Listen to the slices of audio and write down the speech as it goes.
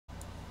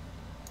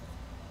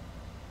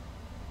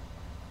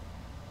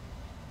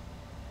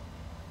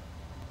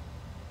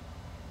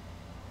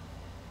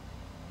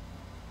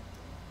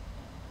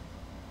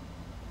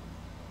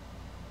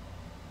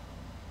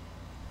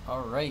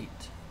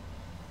Alright,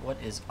 what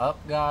is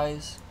up,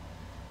 guys?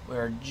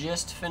 We're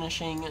just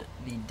finishing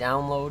the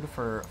download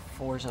for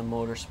Forza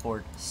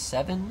Motorsport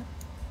 7,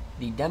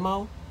 the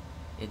demo.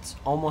 It's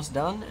almost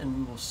done and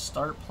we will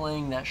start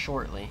playing that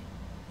shortly.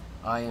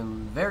 I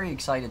am very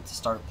excited to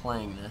start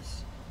playing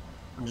this.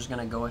 I'm just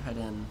gonna go ahead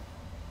and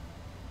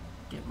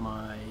get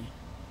my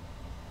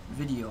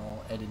video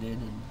all edited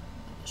and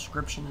the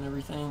description and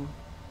everything.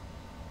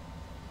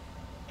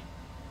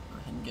 Go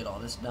ahead and get all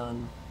this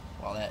done.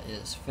 While that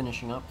is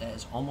finishing up, that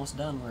is almost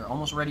done. We're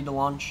almost ready to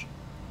launch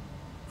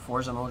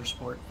Forza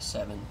Motorsport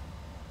 7.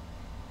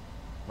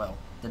 Well,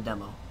 the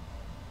demo.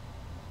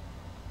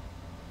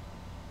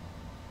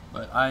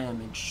 But I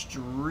am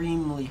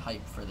extremely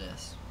hyped for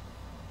this.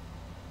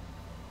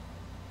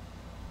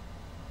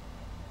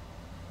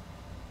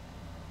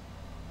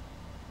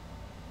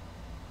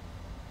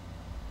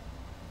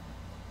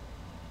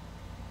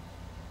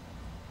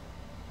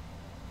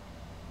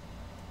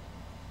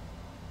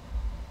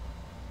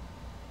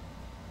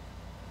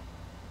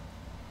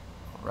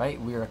 Right,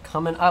 we are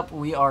coming up.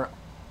 We are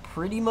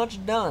pretty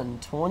much done.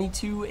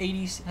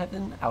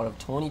 2287 out of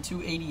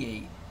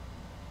 2288.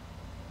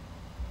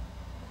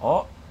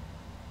 Oh,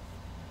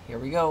 here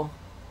we go.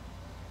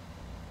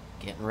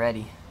 Getting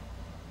ready.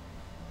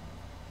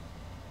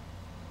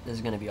 This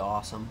is gonna be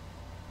awesome.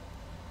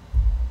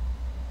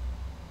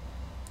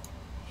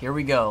 Here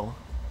we go.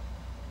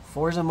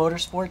 Forza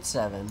Motorsport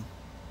 7.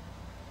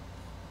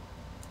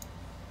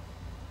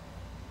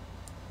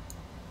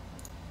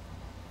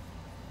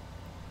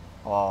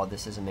 Oh,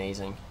 this is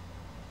amazing.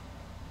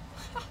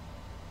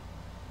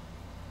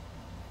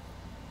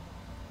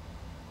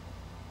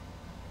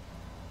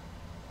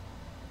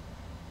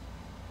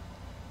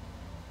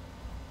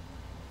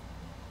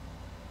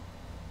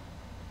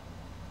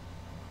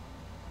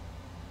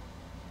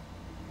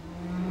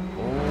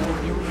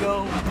 Oh, here we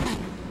go.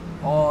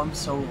 Oh, I'm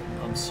so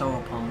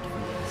pumped for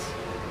this.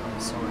 I'm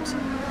so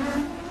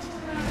excited.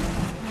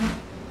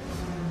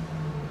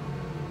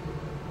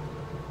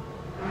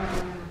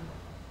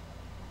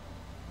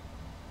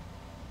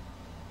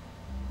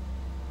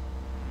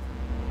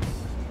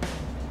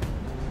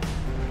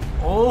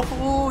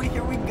 Oh,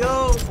 here we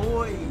go,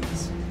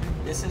 boys.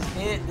 This is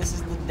it. This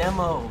is the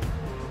demo.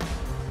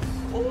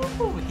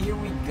 Oh, here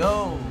we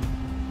go.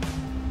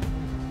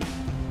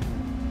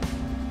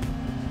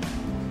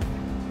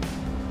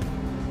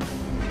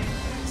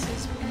 This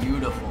is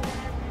beautiful.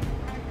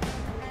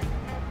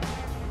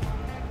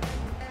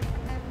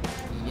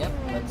 Yep,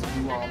 let's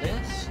do all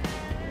this.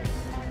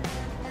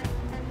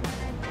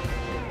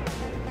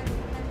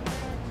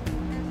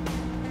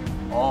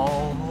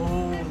 Oh,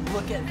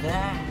 look at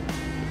that.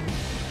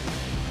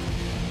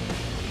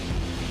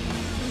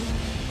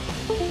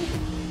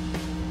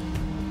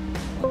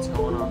 What's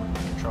going on with the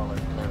controller?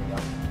 There we go.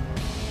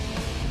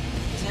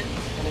 Is it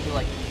gonna be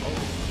like, oh,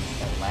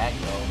 that lag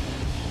though?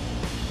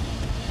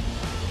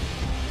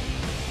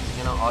 Is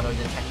it gonna auto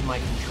detect my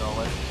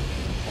controller?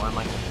 Or am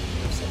I gonna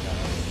have to set that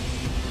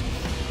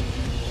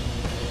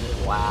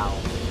up? Wow.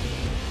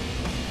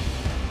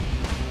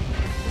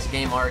 This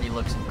game already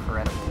looks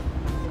incredible.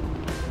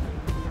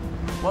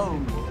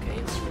 Whoa, okay,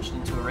 it switched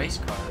into a race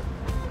car.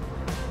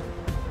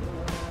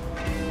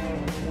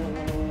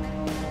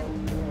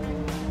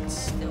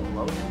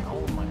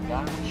 Oh my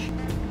gosh.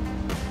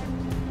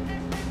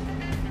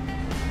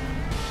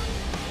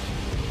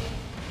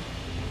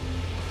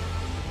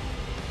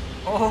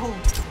 Oh!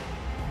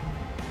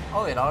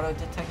 Oh, it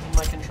auto-detected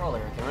my controller.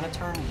 Okay, I'm gonna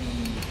turn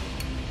the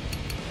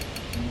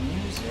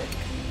music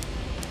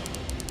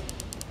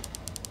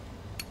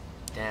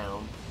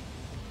down.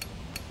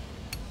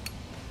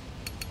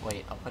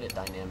 Wait, I'll put it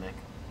dynamic.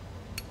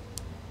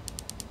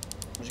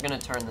 I'm just gonna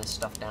turn this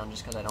stuff down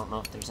just because I don't know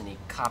if there's any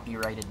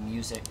copyrighted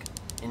music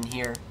in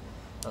here.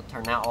 I'll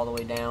turn that all the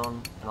way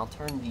down, and I'll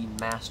turn the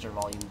master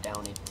volume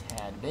down a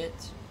tad bit.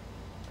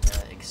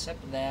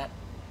 Except that,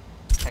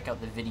 check out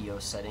the video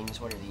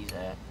settings. What are these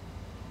at?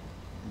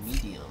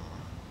 Medium.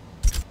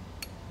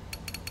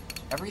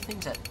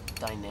 Everything's at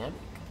dynamic?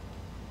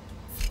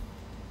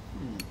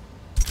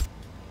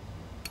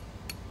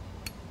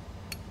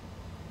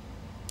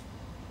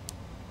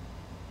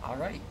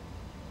 Alright.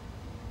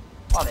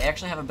 Wow, they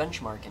actually have a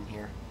benchmark in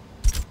here.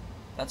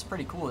 That's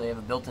pretty cool. They have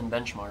a built-in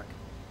benchmark.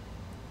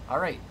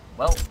 Alright,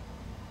 well,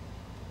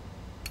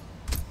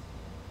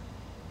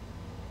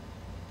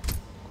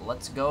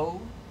 let's go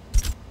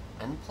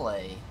and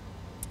play.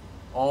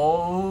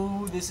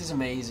 Oh, this is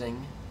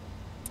amazing.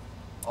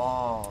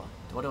 Oh,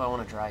 what do I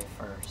want to drive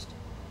first?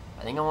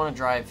 I think I want to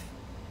drive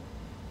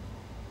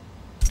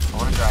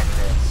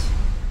this.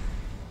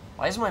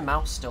 Why is my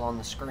mouse still on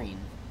the screen?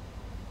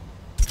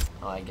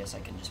 Oh, I guess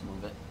I can just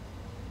move it.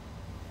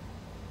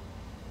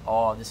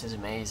 Oh, this is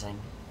amazing.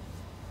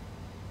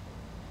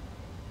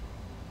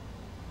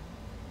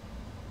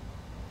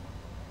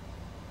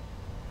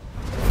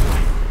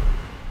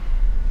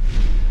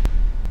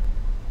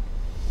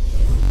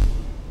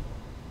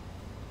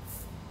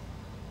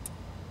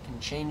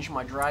 Change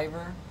my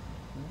driver.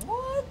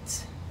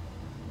 What?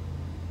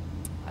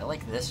 I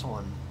like this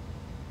one.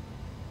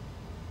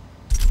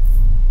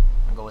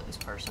 I'll go with this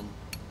person.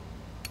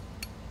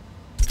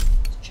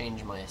 Let's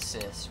change my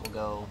assist.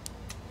 We'll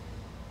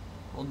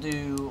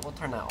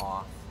turn that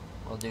off.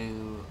 We'll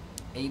do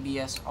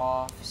ABS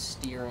off,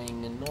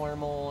 steering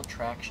normal,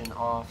 traction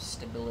off,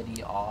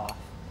 stability off,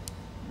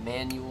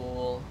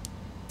 manual,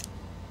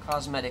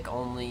 cosmetic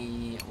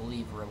only. We'll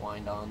leave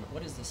rewind on.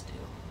 What does this do?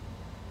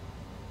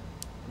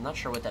 I'm not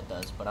sure what that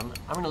does, but I'm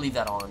gonna leave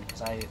that on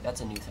because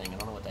that's a new thing. I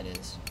don't know what that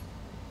is.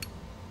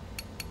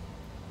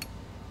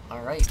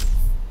 All right,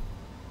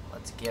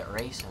 let's get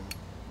racing.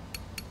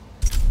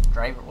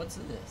 Driver, what's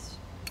this?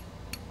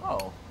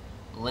 Oh,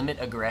 limit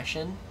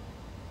aggression.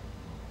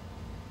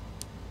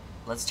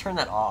 Let's turn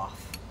that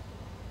off.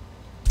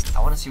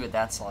 I want to see what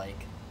that's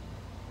like.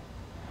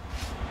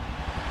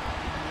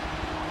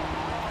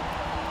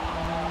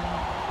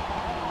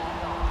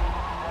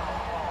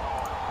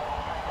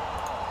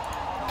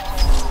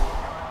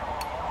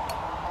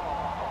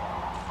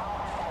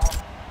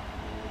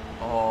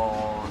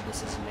 Oh,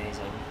 this is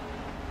amazing.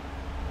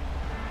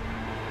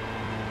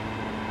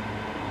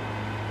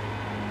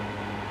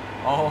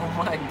 Oh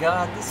my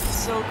god, this is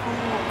so cool.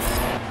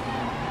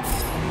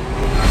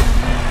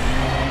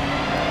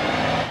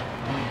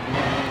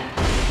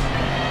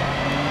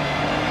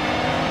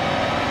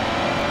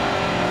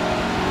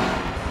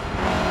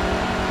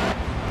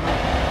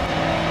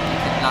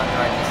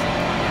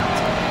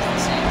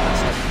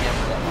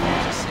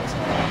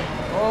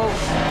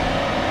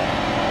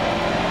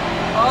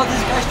 Oh,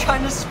 this guy's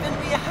trying to spin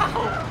me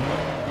out!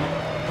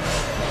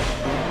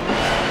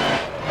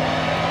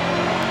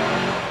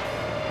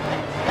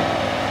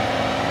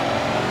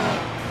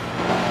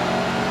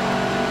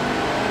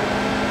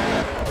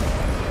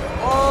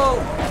 Oh!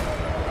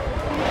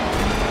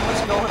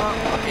 What's going on?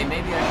 Okay,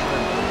 maybe I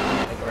should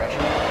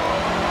aggression.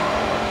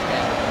 These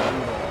guys are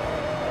brutal.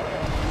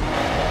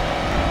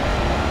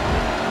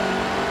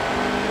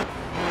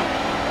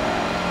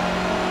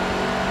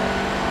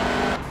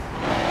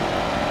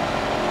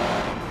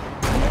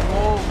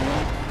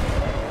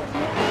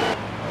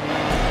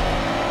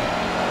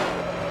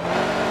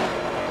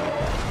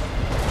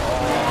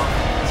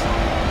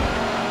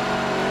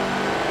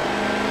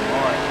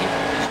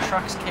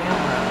 Truck's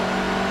camera.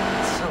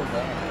 It's so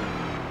bad.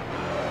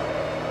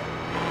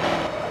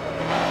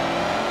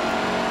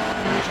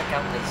 Check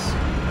out this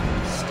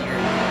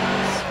steering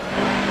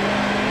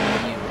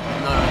wheel.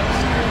 No,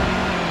 steering.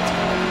 It's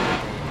kind of weird.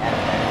 They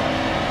added that in.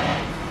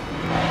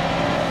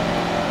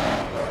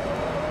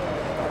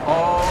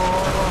 Oh,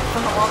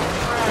 from the long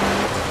track.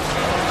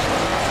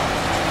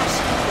 How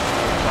stupid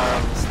the car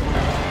on this thing.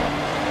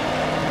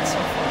 It's so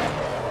funny.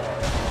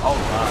 Oh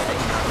god,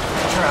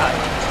 try.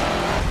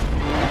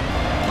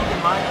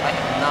 I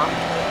have not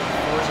played a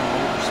Forza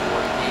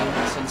Motorsport game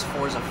since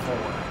Forza 4.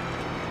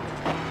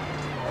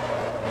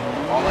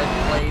 All I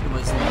played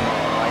was the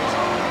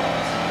Horizon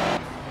games.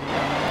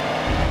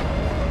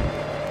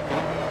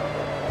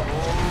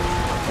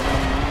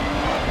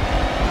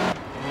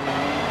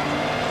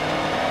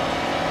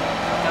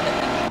 Look how the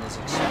engine is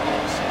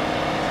exposed.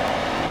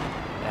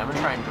 Yeah, I'm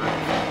gonna try and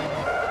drift.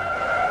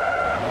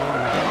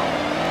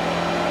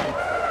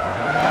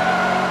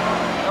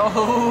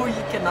 Oh,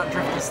 you cannot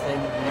drift this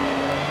thing.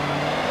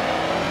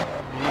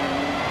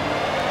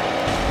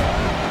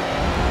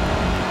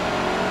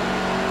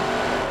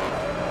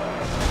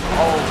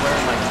 Oh, where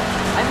am I?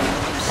 I didn't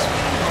even use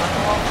speed on the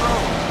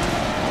off-road.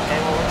 Okay,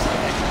 well, looks like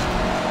I just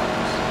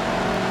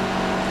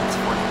It's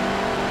funny.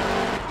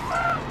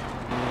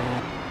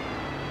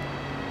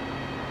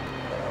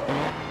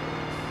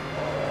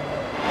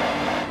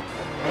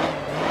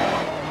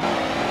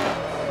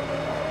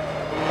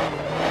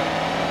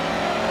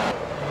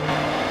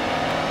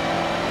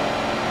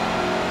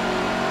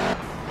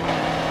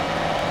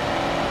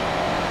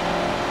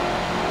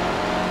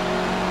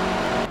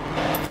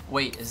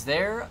 Wait, is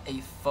there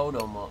a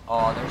photo mode?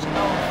 Oh, there's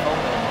no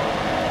photo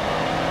mode.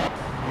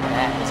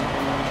 That is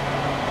unfortunate.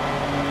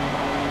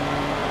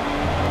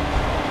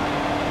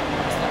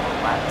 Is that a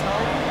lap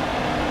time?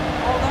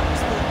 Oh, that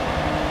was the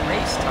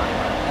race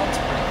timer. That's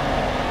pretty cool.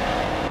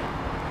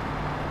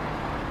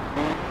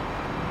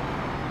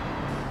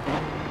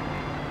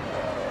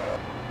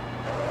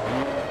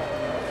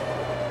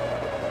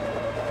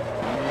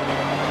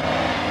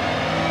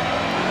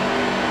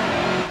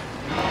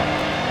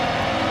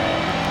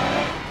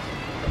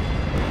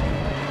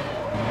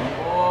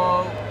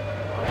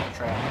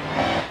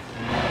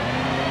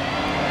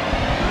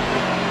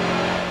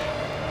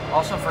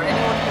 Also, for anyone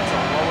who has a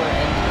lower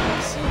end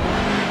PC,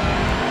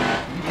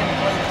 you can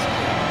play this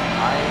game.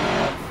 I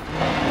have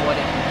what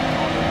it would be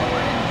called a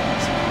lower end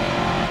PC,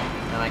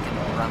 and I can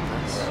run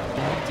this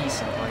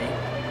decently.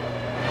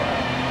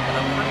 And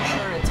I'm pretty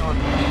sure it's on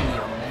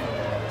medium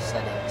for the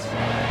settings.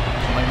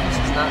 My PC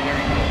is not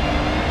very good,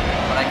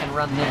 but I can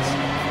run this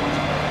in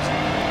Forza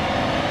Motorsport.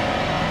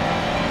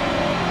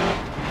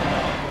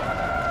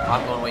 I'm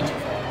going way too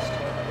fast.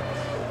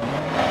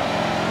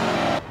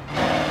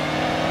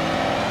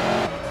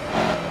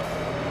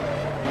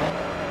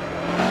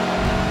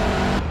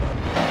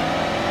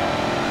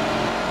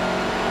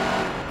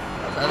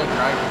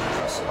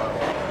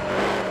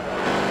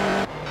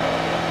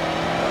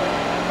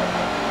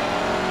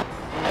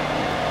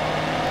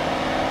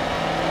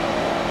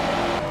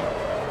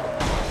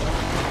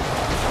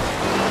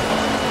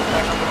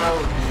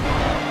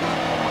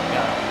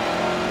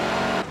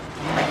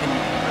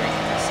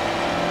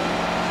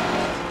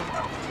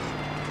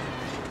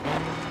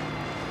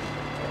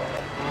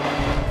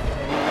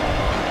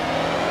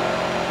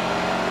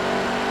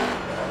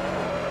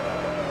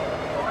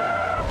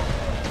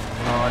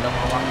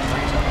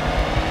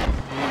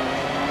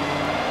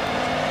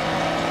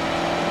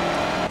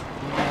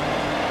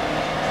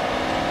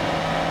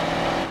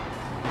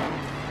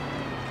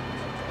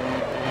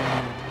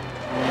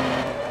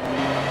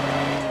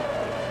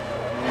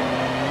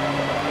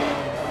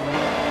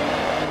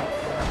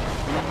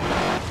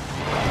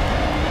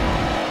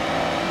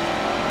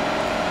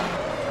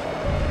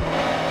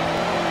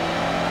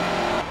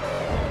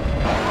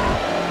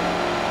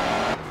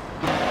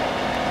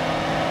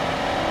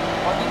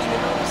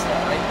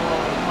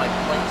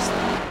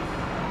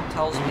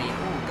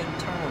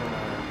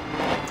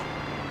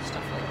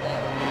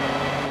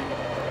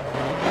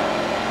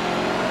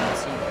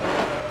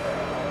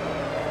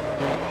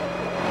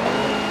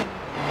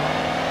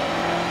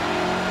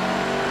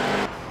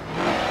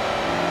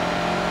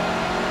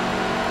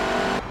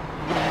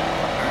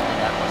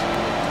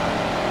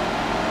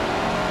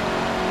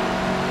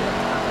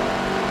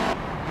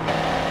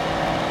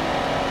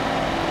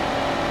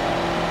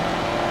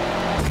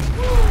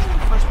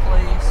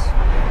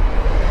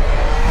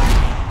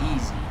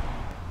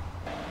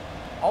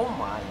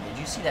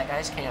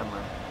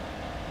 camera.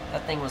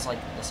 That thing was like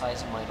the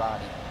size of my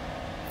body.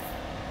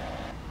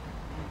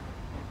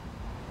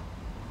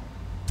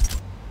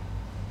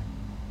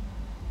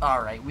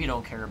 Alright, we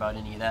don't care about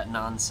any of that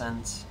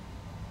nonsense.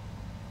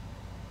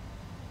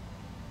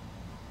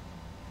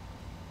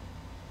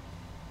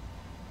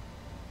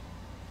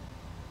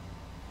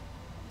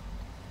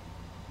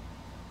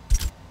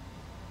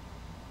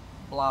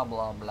 Blah,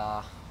 blah,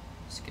 blah.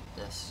 Skip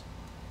this.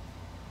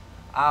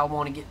 I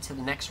want to get to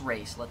the next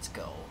race. Let's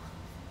go.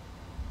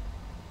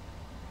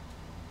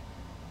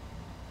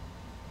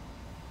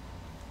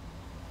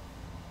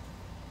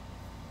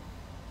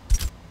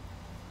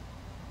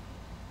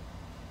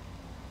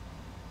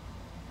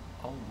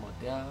 Oh my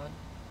god.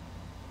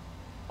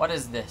 What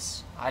is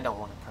this? I don't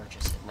want to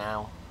purchase it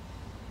now.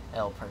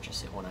 I'll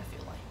purchase it when I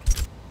feel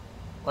like.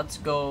 Let's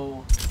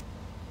go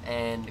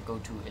and go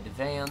to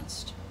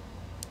advanced.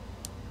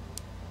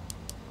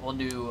 We'll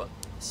do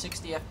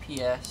 60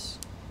 FPS.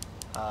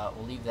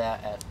 We'll leave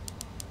that at...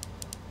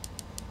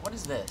 What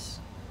is this?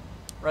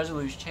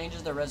 Resolution.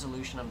 Changes the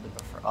resolution of the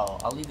buffer. Oh,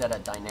 I'll leave that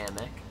at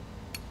dynamic.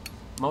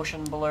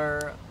 Motion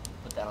blur.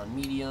 Put that on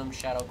medium.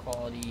 Shadow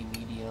quality,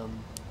 medium.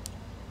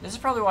 This is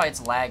probably why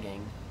it's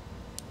lagging.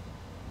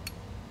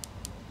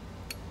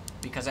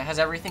 Because it has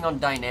everything on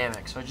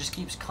dynamic, so it just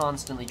keeps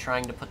constantly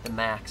trying to put the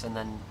max and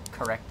then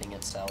correcting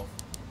itself.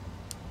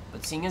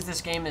 But seeing as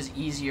this game is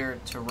easier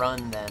to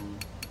run than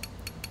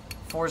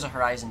Forza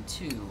Horizon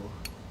 2,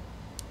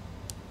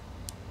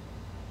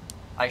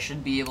 I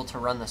should be able to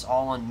run this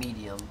all on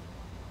medium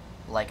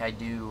like I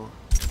do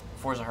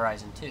Forza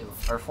Horizon 2,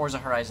 or Forza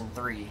Horizon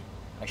 3,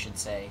 I should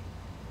say.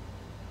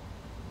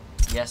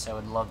 Yes, I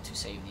would love to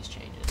save these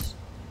changes.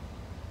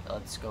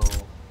 Let's go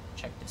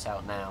check this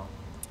out now.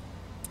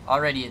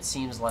 Already it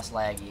seems less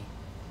laggy.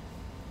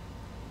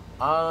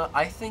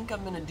 I think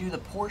I'm going to do the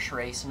Porsche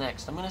race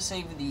next. I'm going to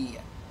save the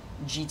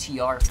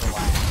GTR for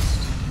last.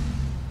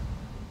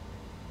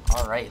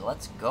 Alright,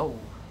 let's go.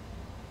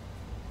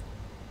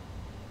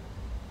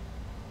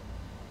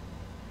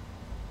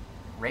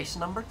 Race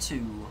number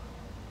 2.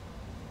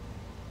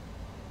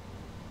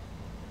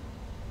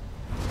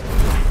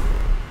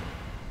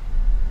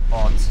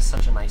 Oh, this is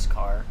such a nice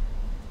car.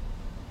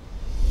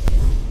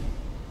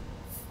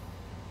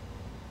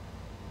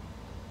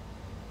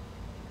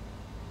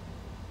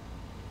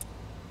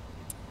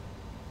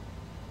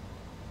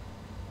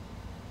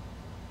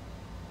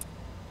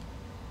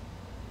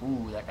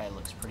 Ooh, that guy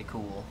looks pretty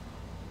cool.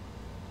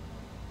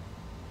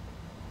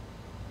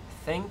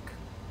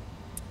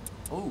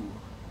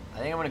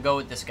 I think I'm gonna go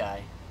with this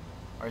guy.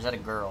 Or is that a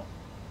girl?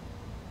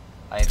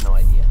 I have no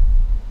idea.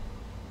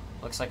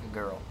 Looks like a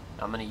girl.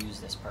 I'm gonna use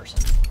this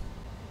person.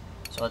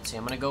 So let's see,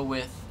 I'm gonna go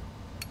with...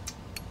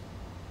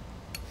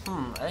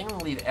 I think I'm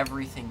gonna leave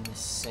everything the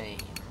same.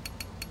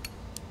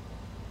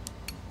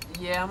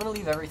 Yeah, I'm gonna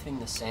leave everything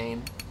the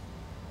same.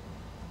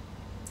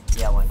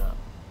 Yeah, why not?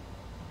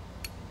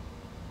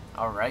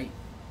 Alright.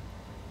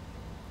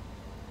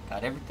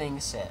 Got everything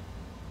set.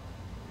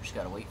 Just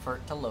gotta wait for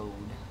it to load.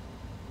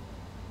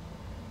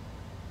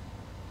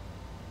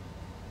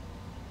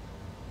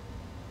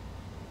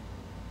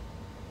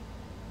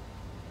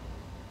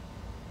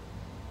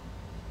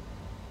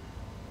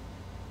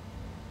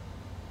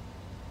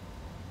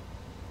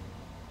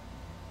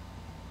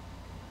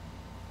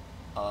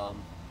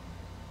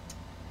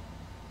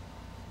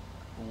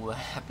 What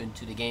happened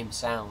to the game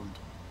sound?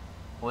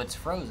 Well, it's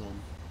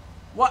frozen.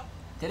 What?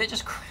 Did it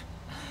just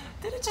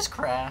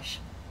crash?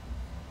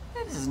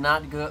 That is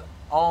not good.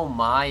 Oh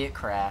my, it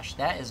crashed.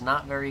 That is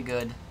not very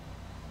good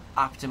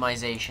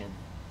optimization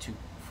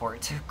for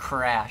it to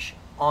crash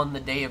on the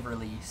day of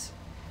release.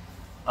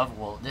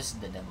 Well, this is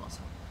the demo,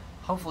 so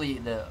hopefully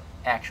the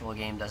actual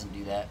game doesn't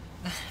do that.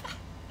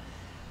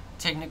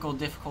 Technical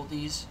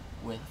difficulties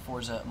with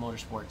Forza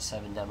Motorsport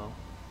 7 demo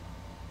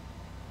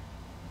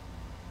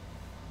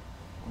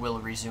will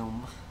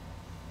resume.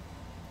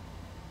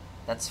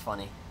 That's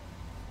funny.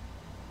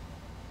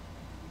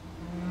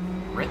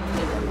 Rip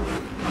the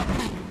demo.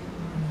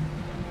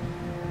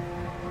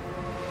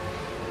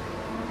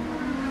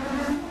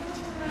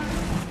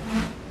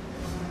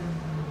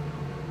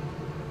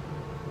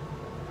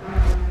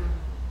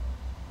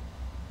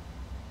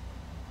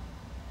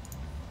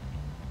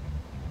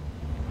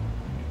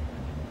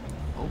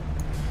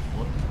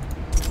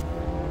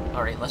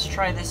 Alright, let's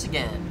try this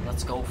again.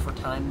 Let's go for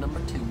time number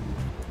 2.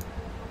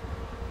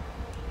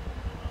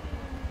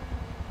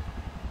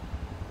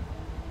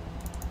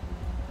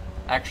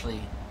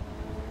 Actually,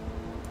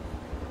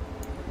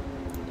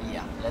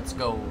 yeah, let's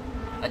go.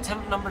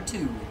 Attempt number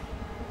 2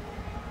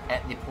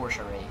 at the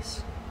Porsche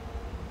race.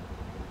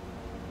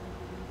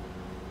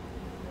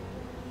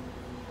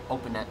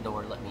 Open that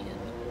door, let me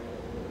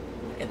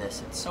in. Look at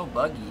this, it's so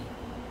buggy.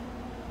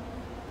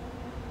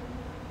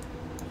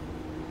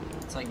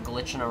 It's like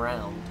glitching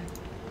around.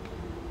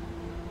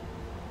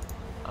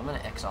 I'm gonna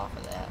X off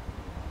of that.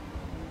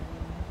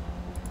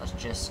 Let's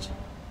just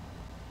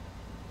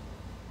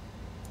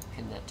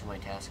pin that to my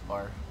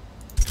taskbar.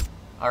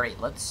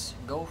 Alright, let's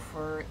go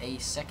for a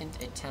second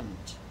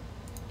attempt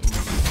in the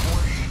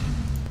Porsche.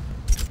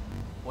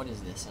 What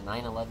is this? A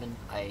 911?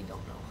 I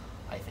don't know.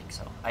 I think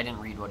so. I didn't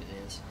read what it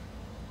is.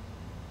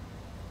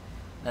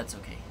 That's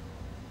okay.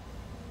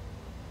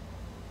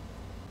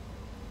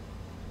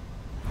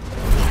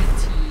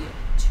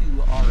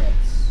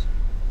 T2RS.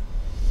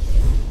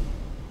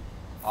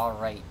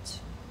 Alright.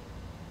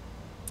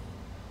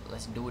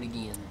 Let's do it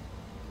again.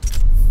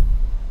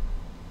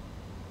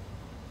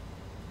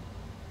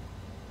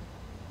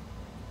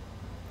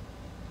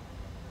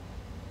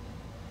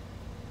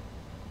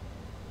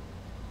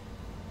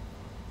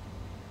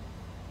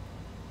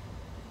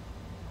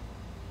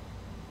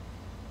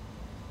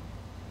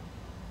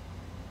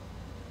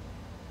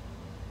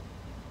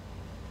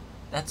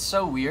 That's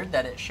so weird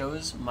that it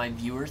shows my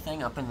viewer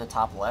thing up in the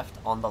top left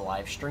on the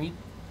live stream.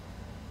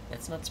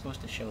 It's not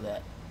supposed to show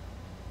that.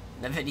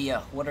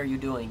 NVIDIA, what are you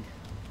doing?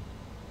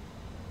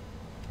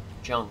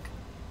 Junk.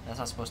 That's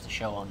not supposed to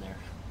show on there.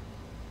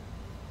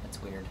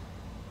 That's weird.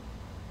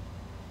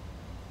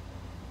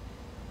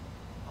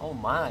 Oh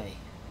my.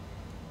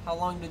 How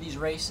long do these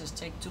races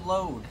take to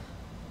load?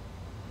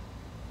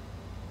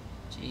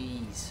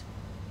 Jeez.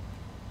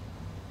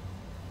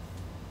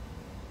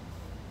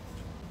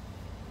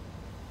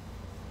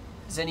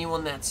 Is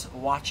anyone that's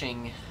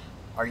watching,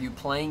 are you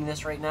playing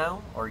this right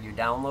now? Or are you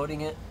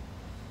downloading it?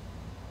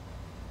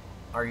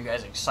 Are you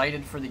guys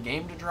excited for the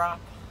game to drop?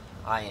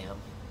 I am.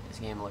 This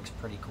game looks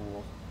pretty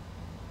cool.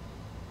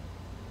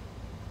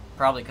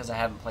 Probably because I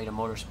haven't played a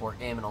motorsport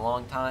game in a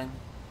long time.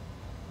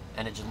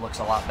 And it just looks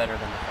a lot better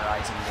than the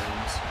Horizon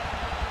games.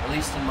 At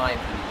least in my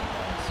opinion it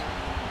does.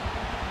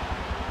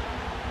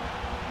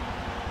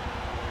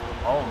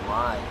 Oh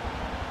my.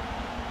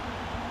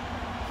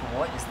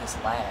 What is this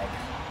lag?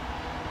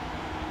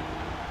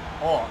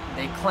 Oh,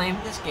 they claim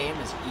this game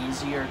is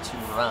easier to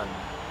run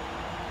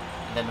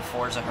than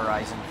Forza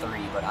Horizon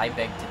 3, but I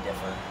beg to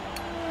differ.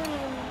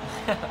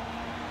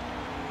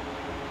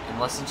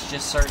 Unless it's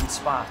just certain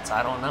spots,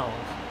 I don't know.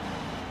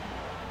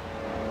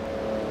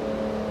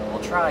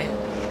 We'll try it.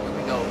 Here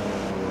we go.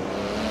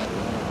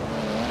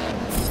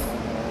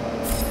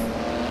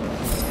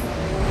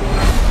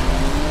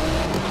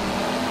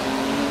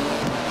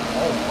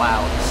 Oh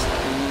wow.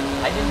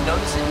 I didn't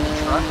notice it in the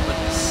truck, but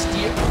the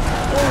steer...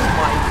 Oh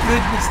my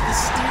goodness, the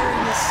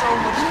steering is so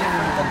much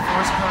different than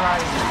Forza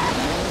Horizon.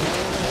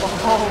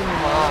 Oh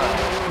my.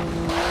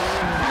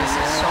 This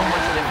is so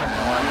much different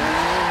than what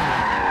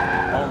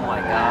Oh my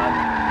god.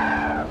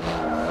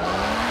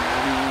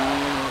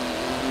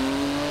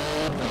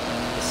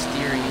 The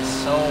steering is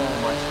so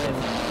much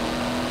different.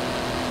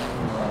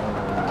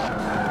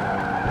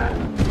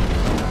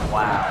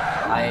 Wow.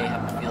 I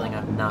have a feeling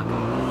I'm not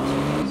going to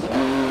lose this.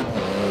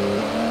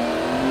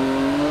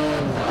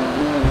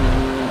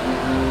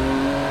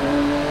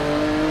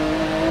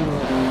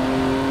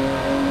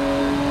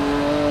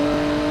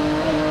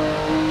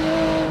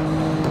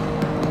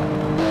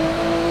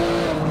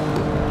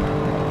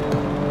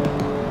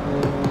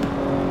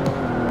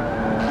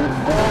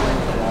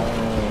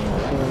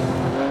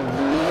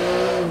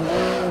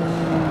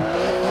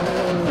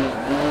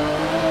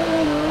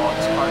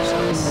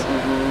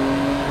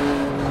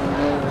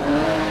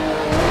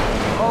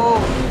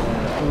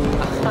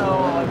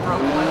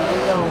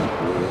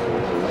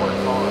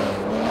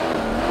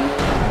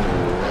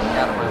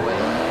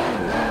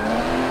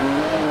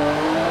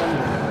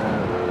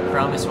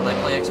 When I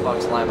play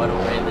Xbox Live, I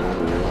don't ram it.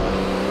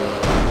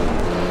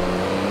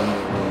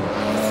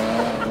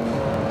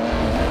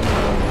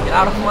 Get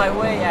out of my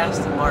way,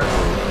 Aston Martin.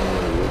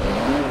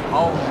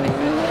 Oh my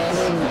goodness.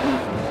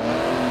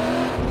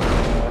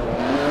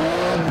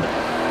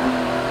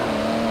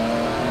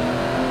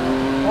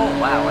 Oh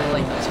wow, I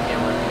like this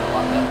camera a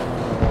lot better.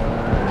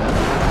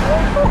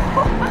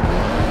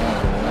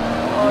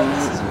 Oh,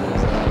 this is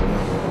amazing.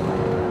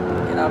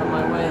 Get out of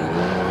my way.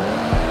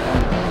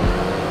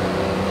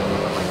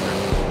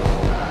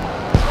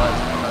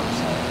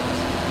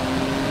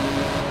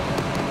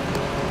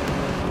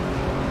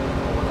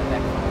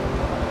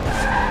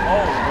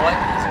 Oh, what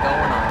is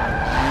going on?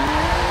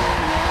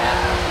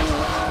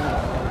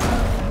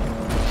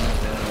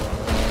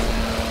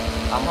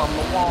 I'm on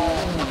the wall.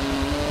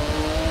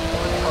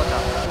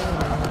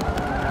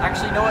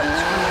 Actually, you know what?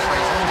 Screw this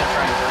race. I'm gonna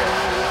try and drift.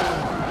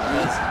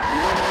 Because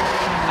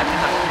I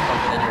cannot keep up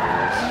with anyone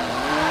else.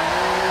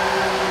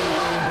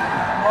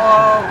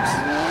 Oh!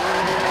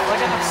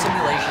 Like I have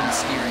simulation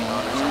steering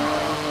on or something.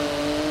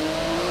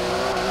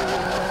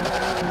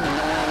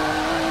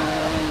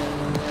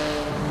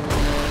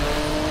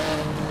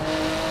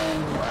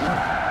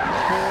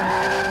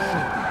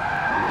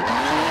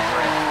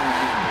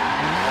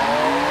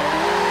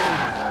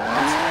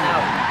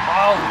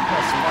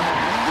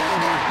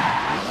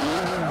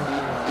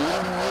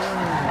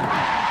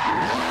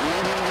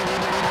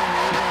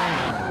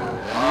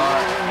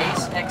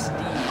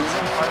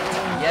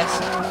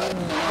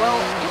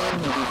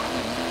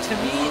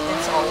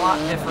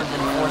 Different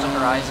than Forza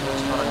Horizon,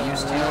 which is what I'm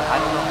used to. I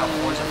don't know how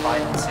Forza 5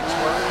 and 6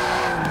 work.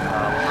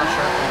 I'm not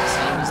sure if they're the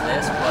same as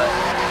this, but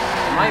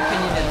in my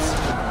opinion, it's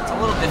a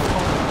little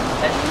difficult.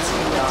 As you can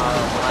see,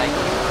 when I go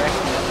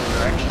directly the other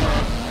direction,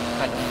 I'm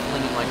kind of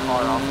flinging my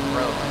car off the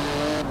road.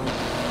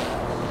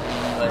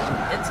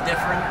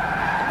 different.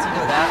 It's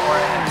either that or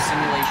I have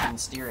simulation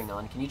steering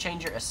on. Can you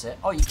change your assist?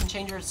 Oh, you can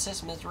change your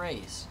assist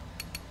mid-race.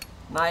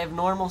 And I have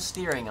normal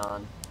steering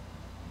on.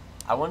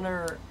 I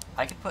wonder,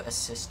 I could put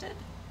assisted?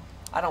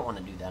 I don't want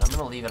to do that. I'm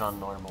going to leave it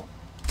on normal.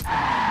 Oh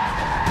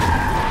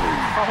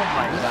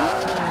my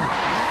god.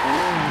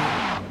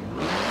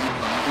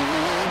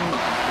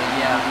 But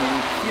yeah,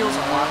 it feels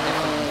a lot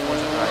different than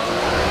Forza Horizon.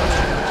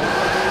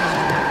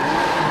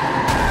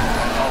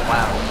 Oh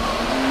wow.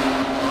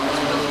 It's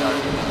really dark.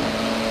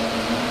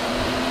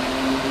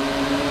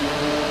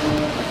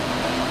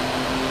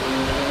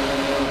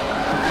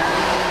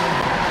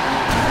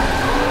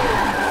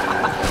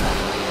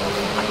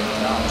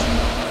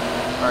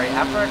 Alright,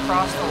 after I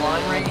cross the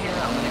line right here,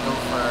 I'm gonna go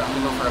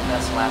for a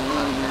best lap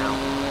time now.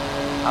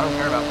 I don't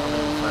care about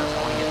coming in first, I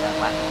wanna get that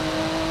lap time.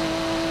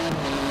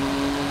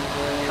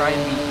 Try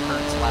and beat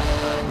Kurt's lap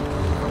time.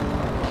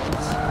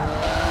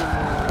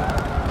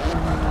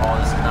 Oh,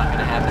 this is not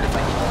gonna happen if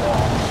I hit the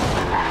wall.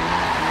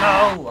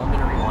 No! I'm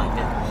gonna rewind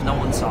it. No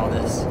one saw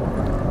this.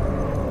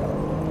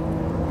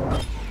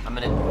 I'm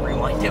gonna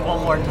rewind it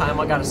one more time.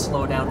 I gotta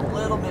slow down a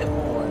little bit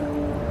more.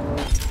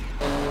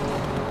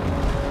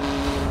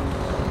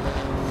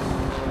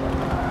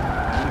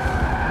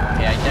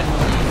 Okay, I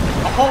definitely...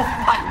 Oh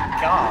my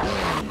god!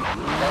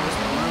 That was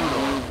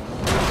brutal.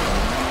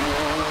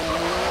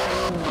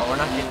 Oh, we're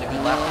not getting a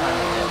good lap time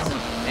with this.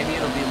 Maybe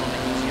it'll be a little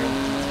bit easier in the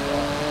GTA.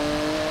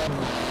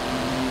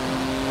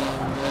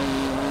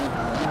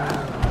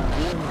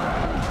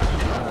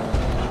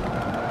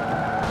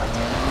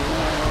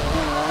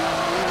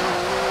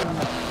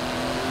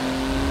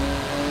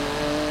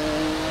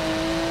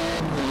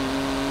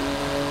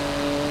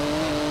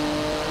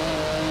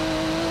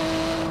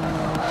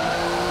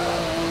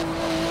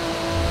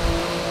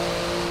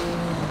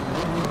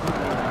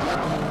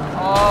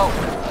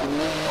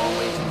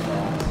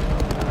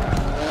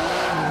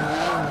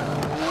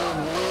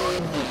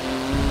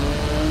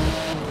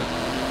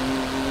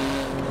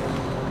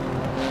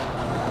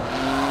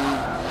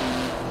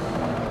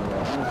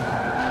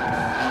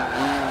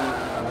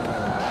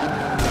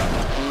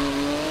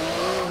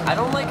 I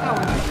don't like how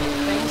when you hit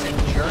things, it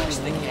jerks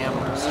the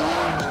camera so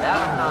much. That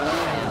I'm not a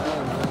fan of.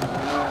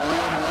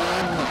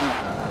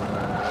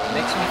 It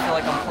makes me feel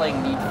like I'm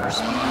playing Need for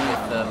Speed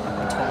with the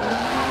total.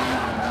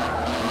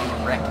 And you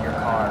wreck your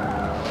car.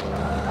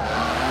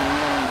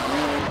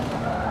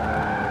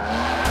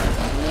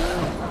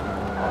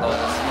 Although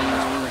this thing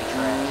is pretty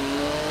trash.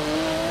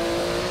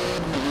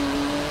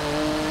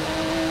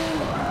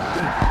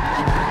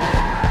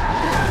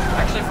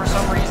 Actually, for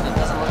some reason, it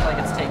doesn't look like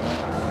it's taking...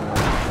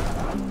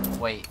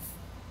 Wait.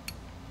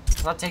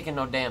 It's not taking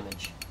no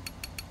damage.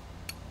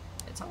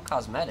 It's on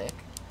cosmetic.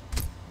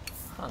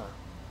 Huh.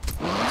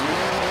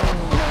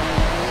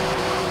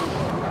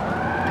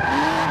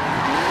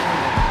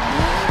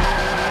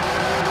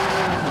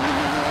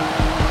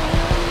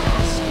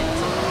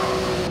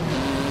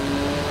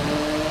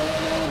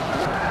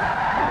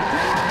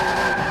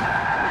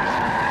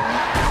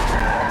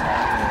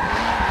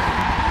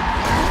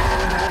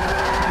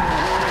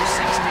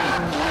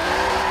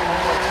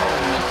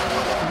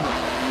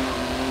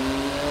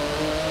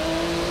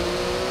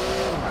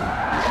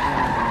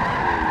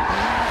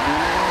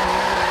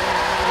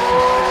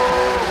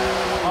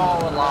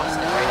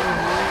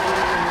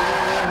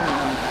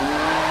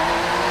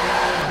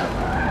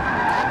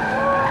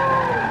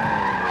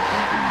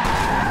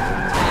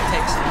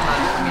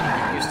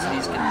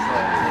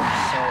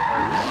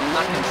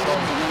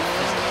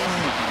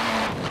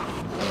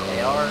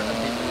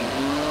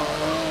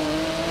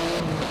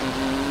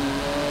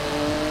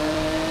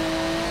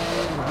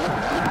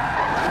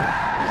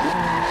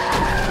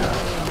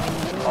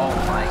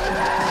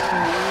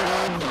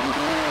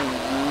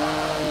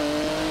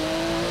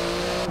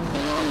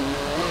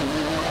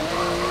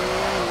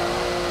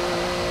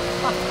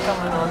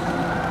 Coming on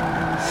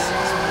 6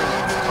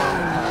 minutes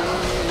total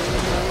time.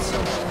 So,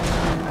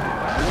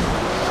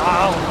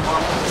 oh, come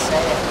on,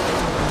 say it.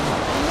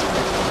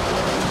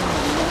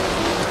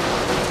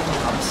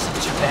 I'm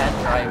such a bad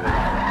driver.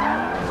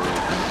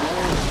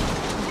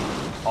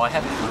 Oh, I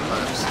have to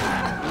reverse.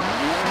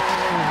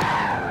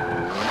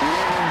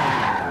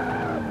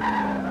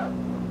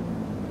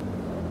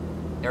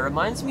 It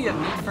reminds me of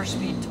Need for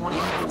Speed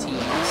 2015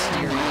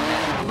 steering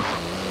map.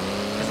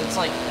 Because it's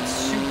like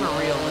super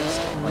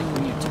realistic. Like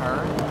when you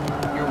turn,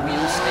 your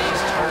wheel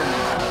stays turned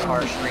until the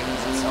car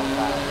straightens itself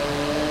out.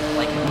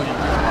 Like it would in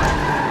real life.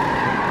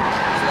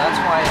 So that's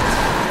why it's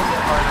a little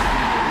bit harder for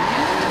me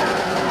to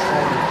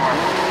control the car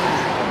with the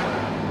controller.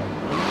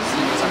 See,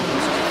 as I'm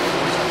used to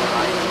Forza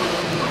Horizon,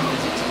 the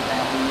physics of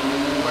that,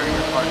 where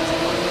your car doesn't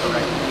want to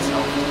correct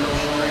itself and go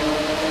straight.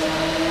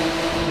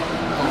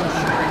 Go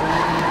straight.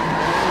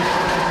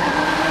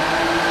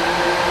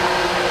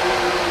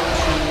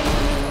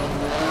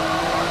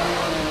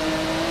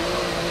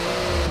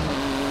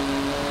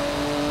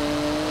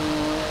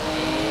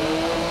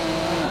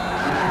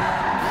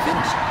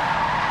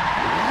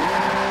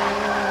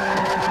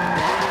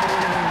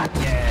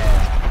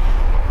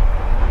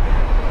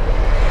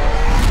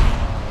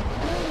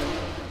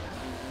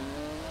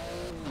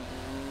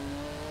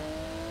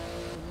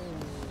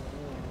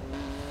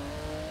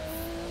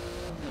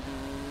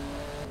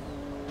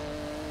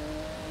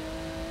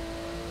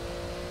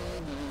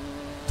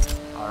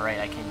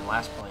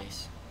 last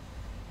place.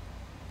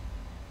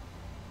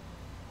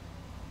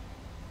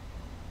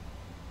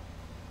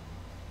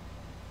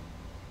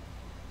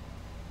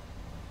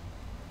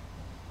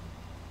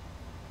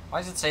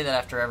 Why does it say that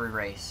after every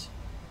race?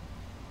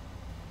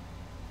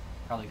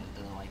 Probably because it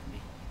doesn't like me.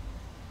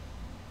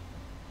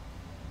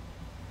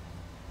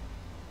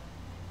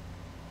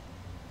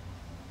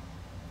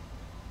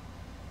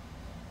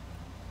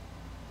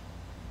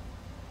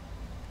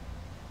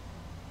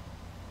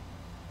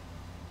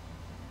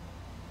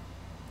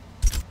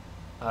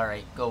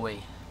 Alright, go away.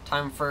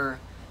 Time for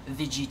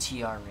the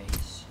GTR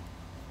race.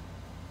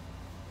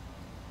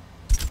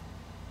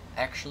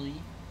 Actually,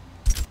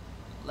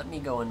 let me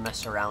go and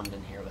mess around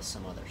in here with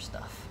some other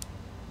stuff.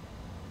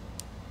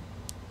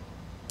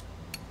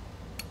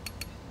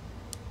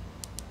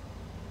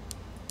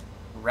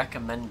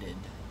 Recommended.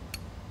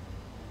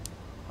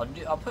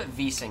 I'll put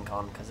VSync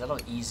on because that'll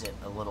ease it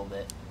a little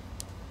bit.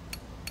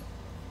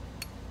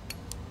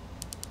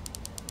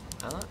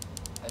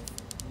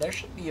 There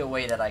should be a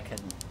way that I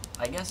could,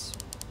 I guess,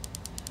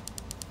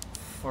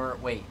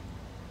 wait.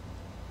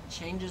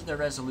 Changes the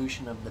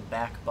resolution of the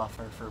back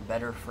buffer for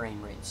better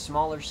frame rate.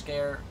 Smaller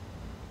scale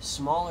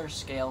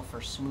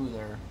for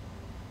smoother.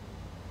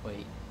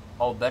 Wait.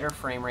 Oh, better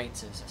frame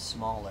rates is a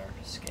smaller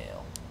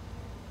scale.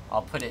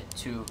 I'll put it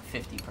to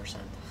 50%.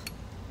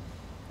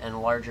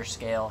 And larger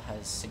scale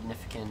has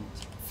significant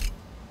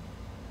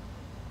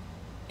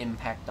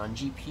impact on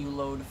GPU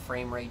load,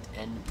 frame rate,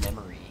 and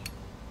memory.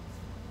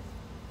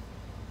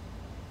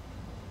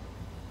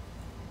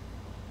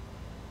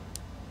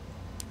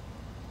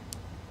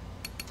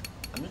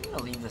 I'm just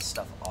gonna leave this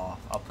stuff off.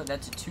 I'll put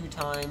that to 2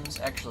 times.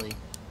 Actually,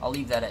 I'll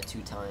leave that at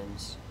 2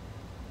 times.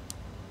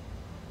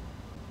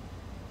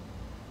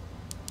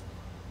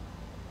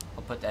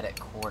 I'll put that at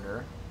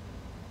quarter.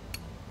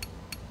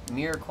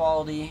 Mirror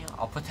quality,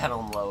 I'll put that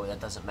on low. That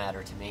doesn't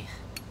matter to me.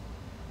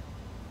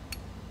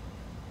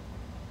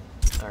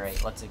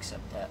 Alright, let's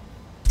accept that.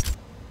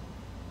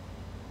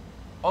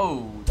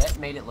 Oh, that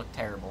made it look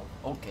terrible.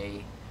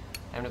 Okay,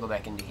 I'm gonna go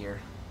back into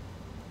here.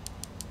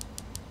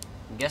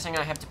 I'm guessing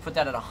I have to put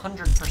that at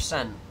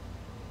 100%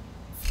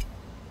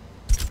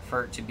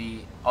 for it to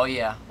be... Oh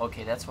yeah,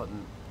 okay, that's what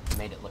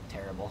made it look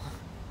terrible.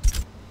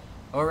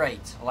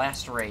 Alright,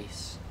 last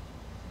race.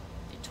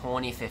 The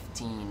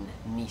 2015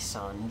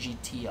 Nissan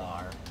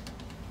GTR.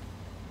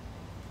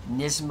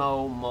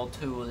 Nismo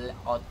Motul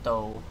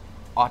Auto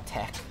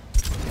Autech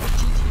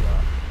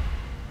GTR.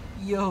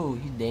 Yo,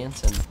 you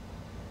dancing.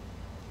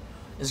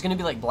 This is gonna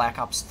be like Black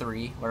Ops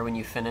 3, where when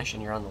you finish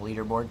and you're on the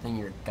leaderboard, then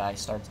your guy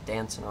starts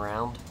dancing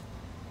around.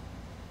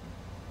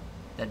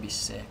 That'd be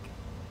sick.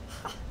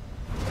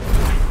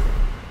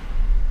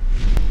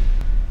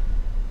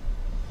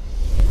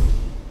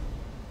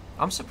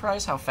 I'm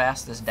surprised how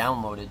fast this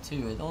downloaded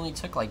too. It only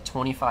took like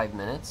 25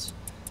 minutes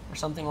or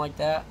something like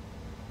that.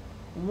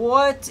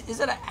 What? Is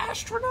it an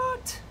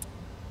astronaut?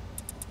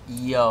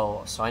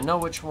 Yo, so I know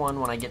which one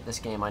when I get this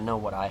game. I know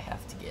what I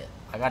have to get.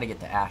 I gotta get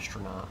the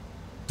astronaut.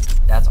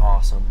 That's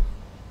awesome.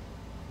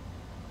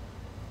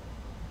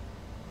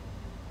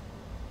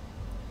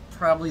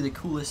 Probably the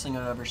coolest thing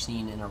I've ever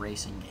seen in a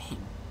racing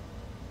game.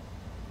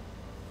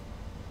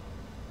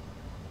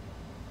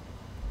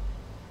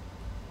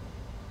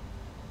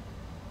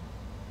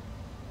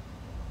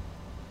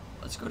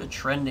 Let's go to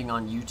trending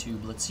on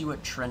YouTube. Let's see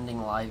what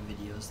trending live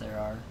videos there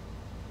are.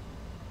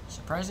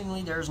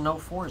 Surprisingly, there's no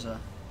Forza.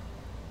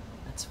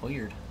 That's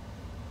weird.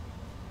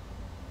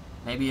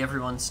 Maybe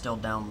everyone's still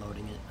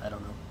downloading it. I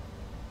don't know.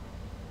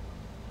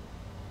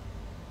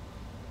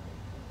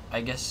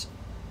 I guess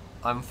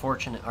I'm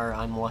fortunate, or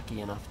I'm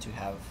lucky enough to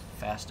have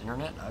fast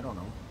internet. I don't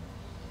know.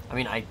 I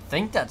mean, I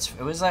think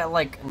it was at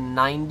like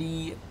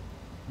 90,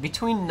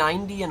 between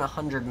 90 and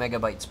 100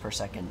 megabytes per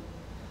second.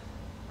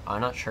 I'm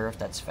not sure if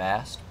that's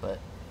fast, but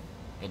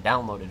it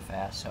downloaded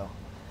fast, so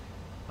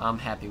I'm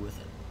happy with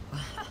it.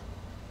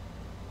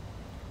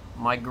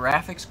 My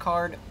graphics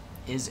card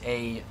is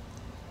a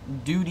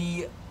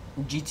Duty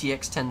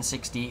GTX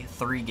 1060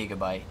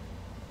 3GB.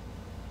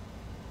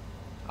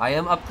 I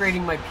am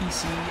upgrading my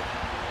PC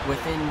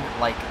within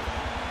like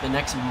the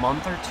next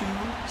month or 2,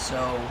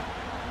 so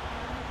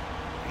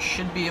I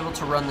should be able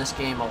to run this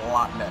game a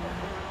lot better,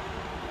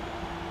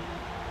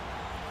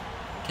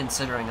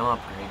 considering I'm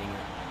upgrading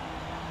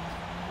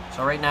it.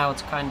 So right now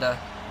it's kinda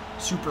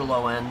super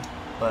low end,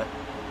 but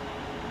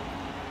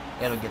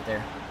it'll get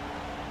there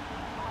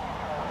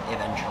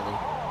eventually.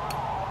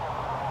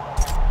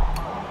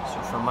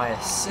 So for my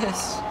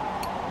assists,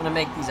 I'm gonna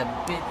make these a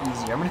bit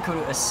easier. I'm gonna go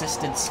to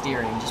assisted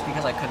steering just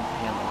because I couldn't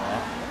handle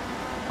that.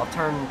 I'll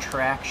turn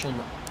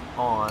traction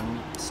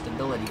on,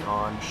 stability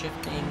on,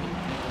 shifting,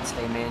 and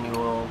stay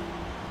manual,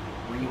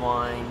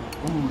 rewind.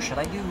 Ooh, should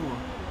I do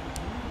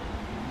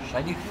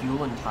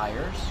fuel and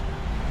tires?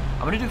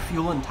 I'm gonna do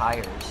fuel and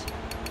tires.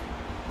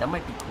 That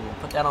might be cool.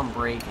 Put that on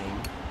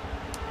braking.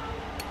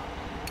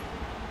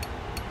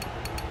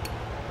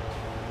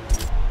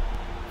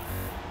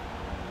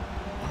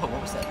 Oh,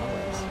 what was that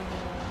noise?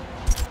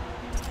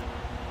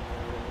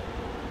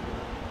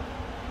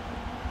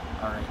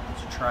 Alright,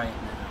 let's try it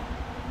now.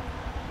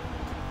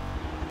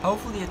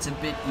 Hopefully it's a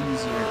bit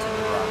easier to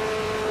drive.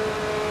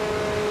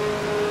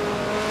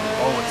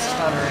 Oh, it's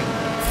stuttering.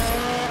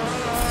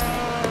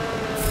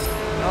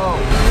 Oh.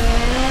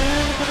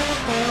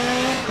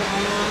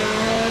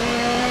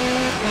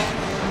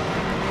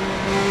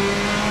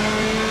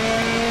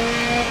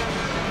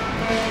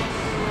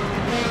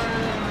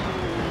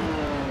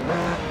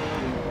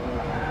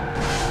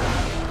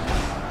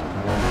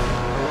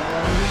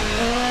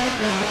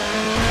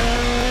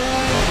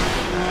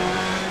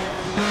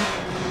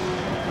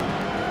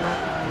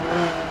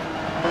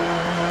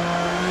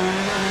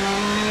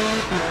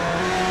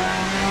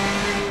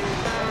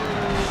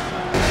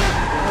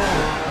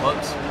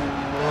 Whoops.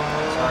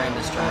 Sorry,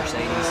 Mr.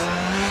 Mercedes.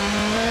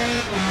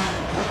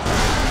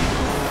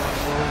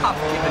 I'm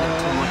giving it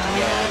too much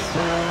gas.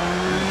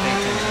 Pay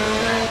attention to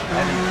that. I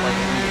haven't played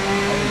it.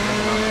 I haven't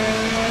driven on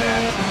these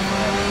tracks in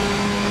forever.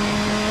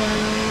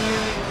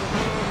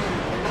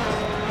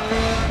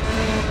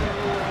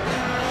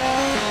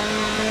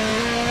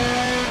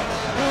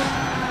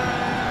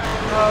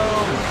 No!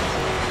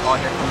 Oh,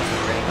 here comes the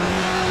rain.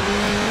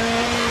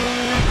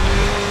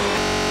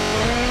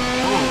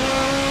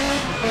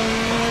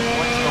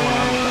 What's going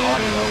on with the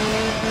audio?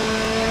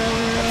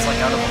 That's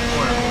like out of a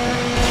corner.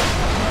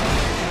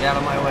 Get out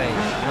of my way. You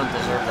don't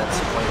deserve that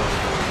spoiler.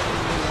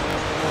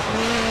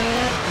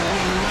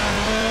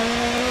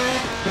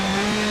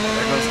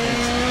 There goes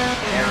his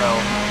arrow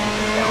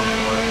down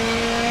for it.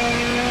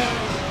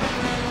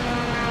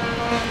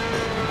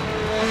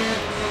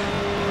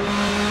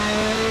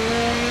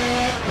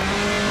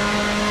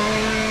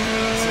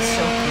 This is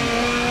so cool.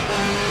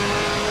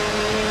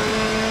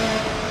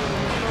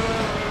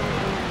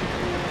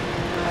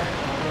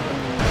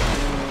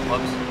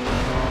 Whoops.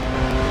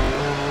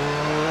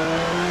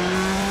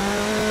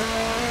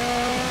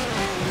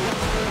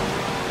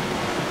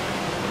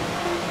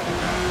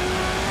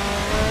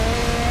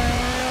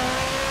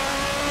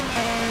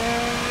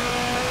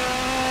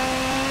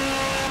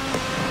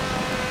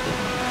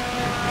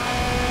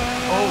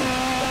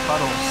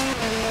 Puddles.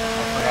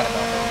 I forgot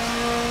about those.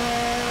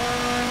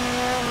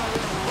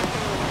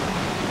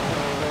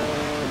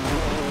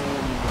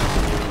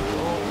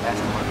 Oh,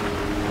 that's one.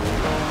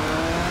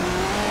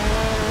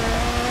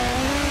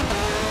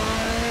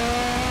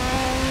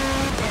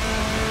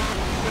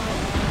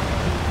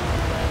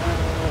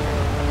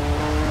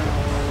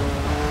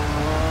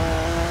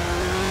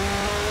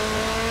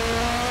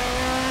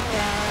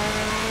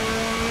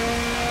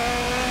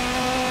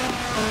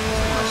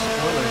 My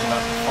spoiler's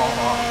about to fall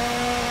off.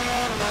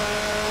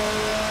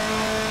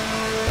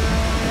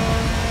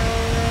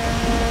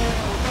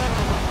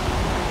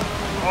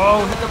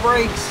 Oh, hit the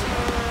brakes!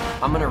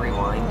 I'm gonna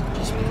rewind,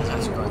 just because I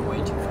was going way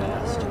too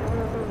fast.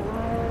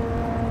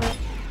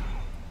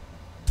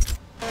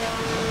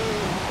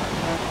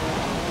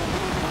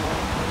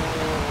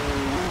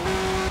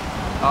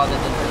 Oh, that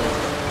didn't really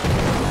work.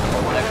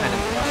 Oh, that kind of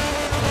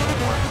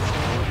worked.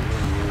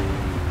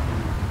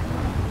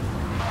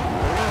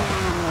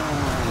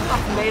 I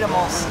made them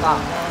all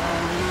stop.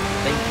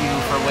 Thank you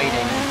for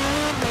waiting.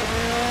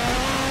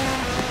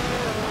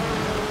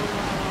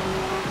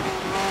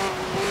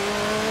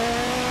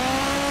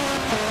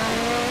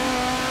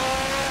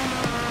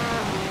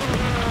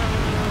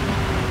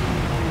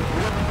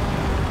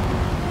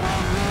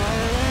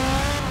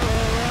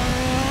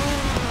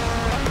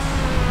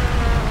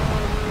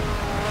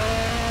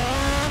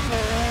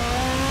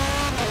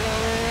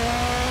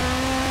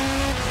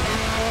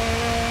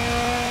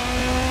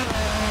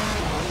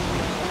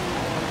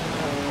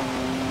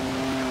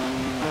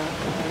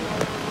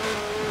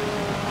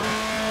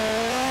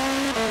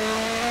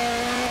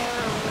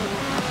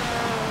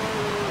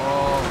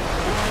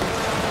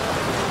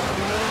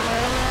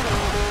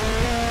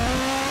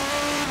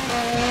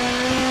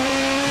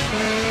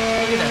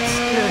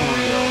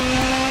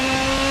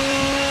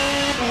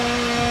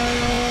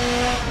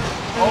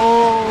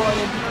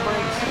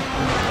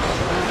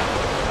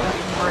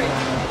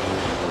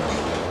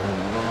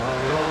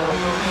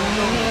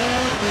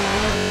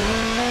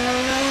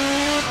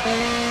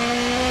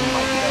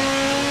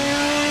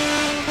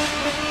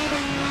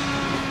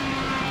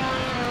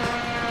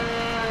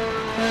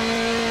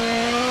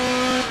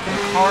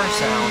 Car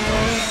sound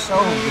is so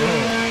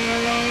good.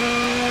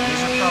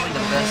 These are probably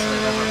the best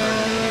I've ever heard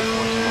in any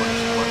Forza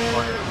Motorsport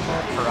or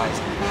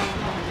Horizon.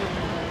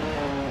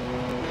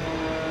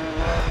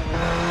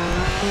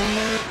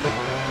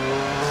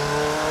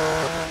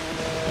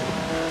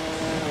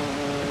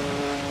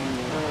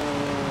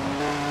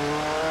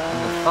 And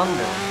the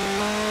thunder,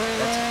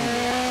 that's cool.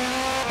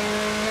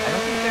 I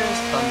don't think there is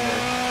thunder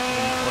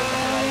in Forza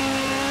Horizon.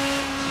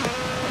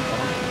 I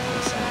don't think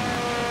they sound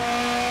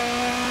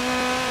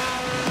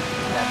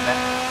that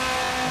bad.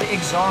 The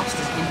exhaust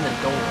is in the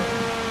door.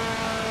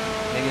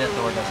 Maybe that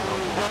door doesn't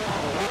open.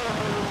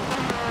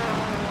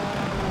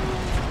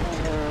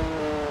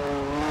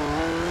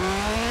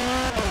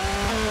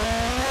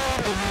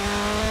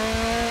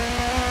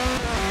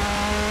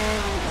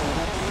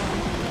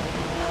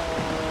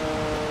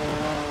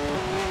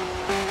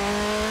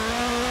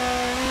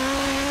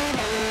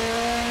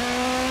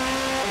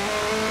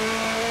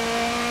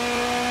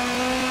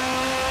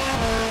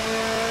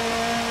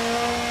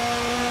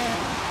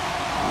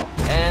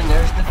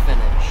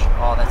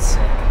 That's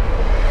sick.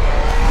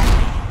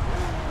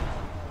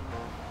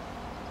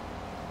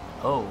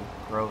 Oh,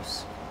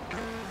 gross.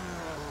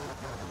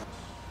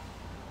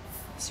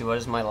 Let's see, what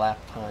is my lap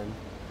time?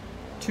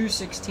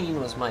 2:16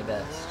 was my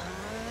best.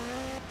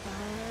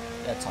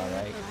 That's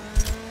alright.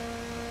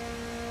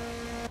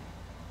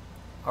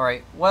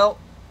 Alright, well,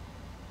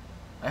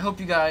 I hope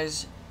you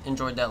guys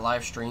enjoyed that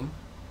live stream.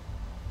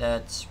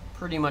 That's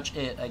pretty much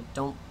it.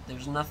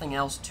 There's nothing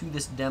else to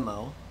this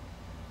demo.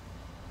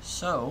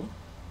 So,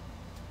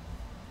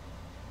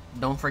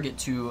 don't forget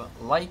to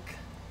like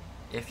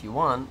if you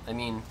want. I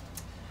mean,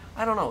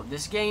 I don't know.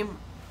 This game,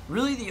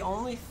 really the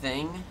only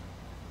thing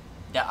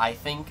that I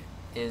think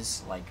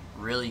is, like,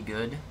 really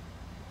good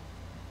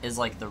is,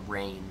 like, the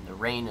rain. The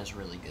rain is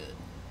really good.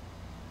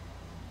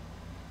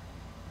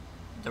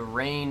 The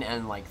rain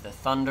and, like, the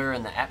thunder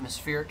and the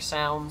atmospheric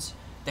sounds.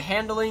 The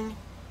handling,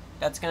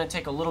 that's going to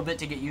take a little bit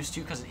to get used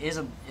to because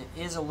it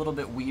is a little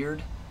bit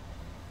weird.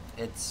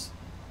 It's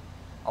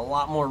a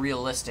lot more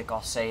realistic,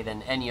 I'll say,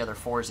 than any other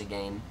Forza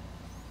game.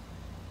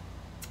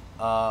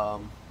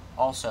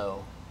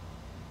 Also,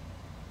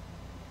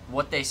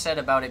 what they said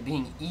about it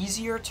being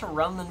easier to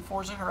run than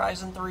Forza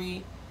Horizon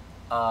 3,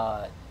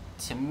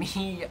 to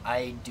me,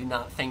 I do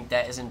not think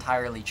that is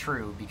entirely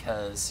true,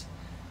 because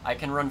I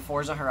can run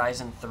Forza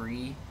Horizon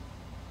 3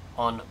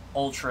 on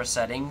ultra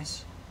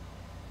settings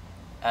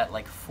at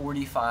like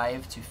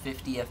 45 to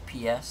 50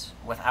 FPS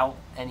without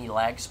any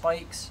lag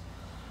spikes.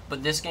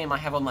 But this game I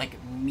have on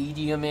like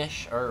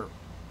medium-ish or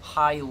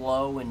high,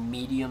 low, and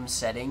medium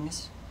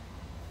settings,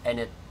 and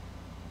it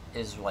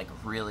is like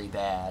really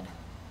bad.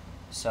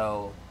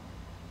 So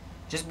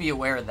just be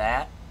aware of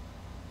that.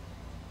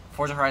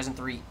 Forza Horizon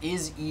 3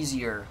 is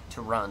easier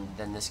to run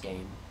than this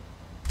game,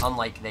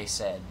 unlike they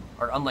said,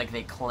 or unlike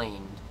they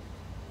claimed.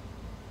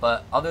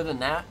 But other than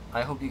that,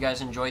 I hope you guys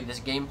enjoyed this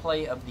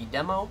gameplay of the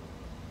demo,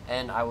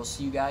 and I will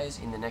see you guys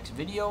in the next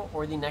video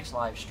or the next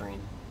live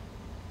stream.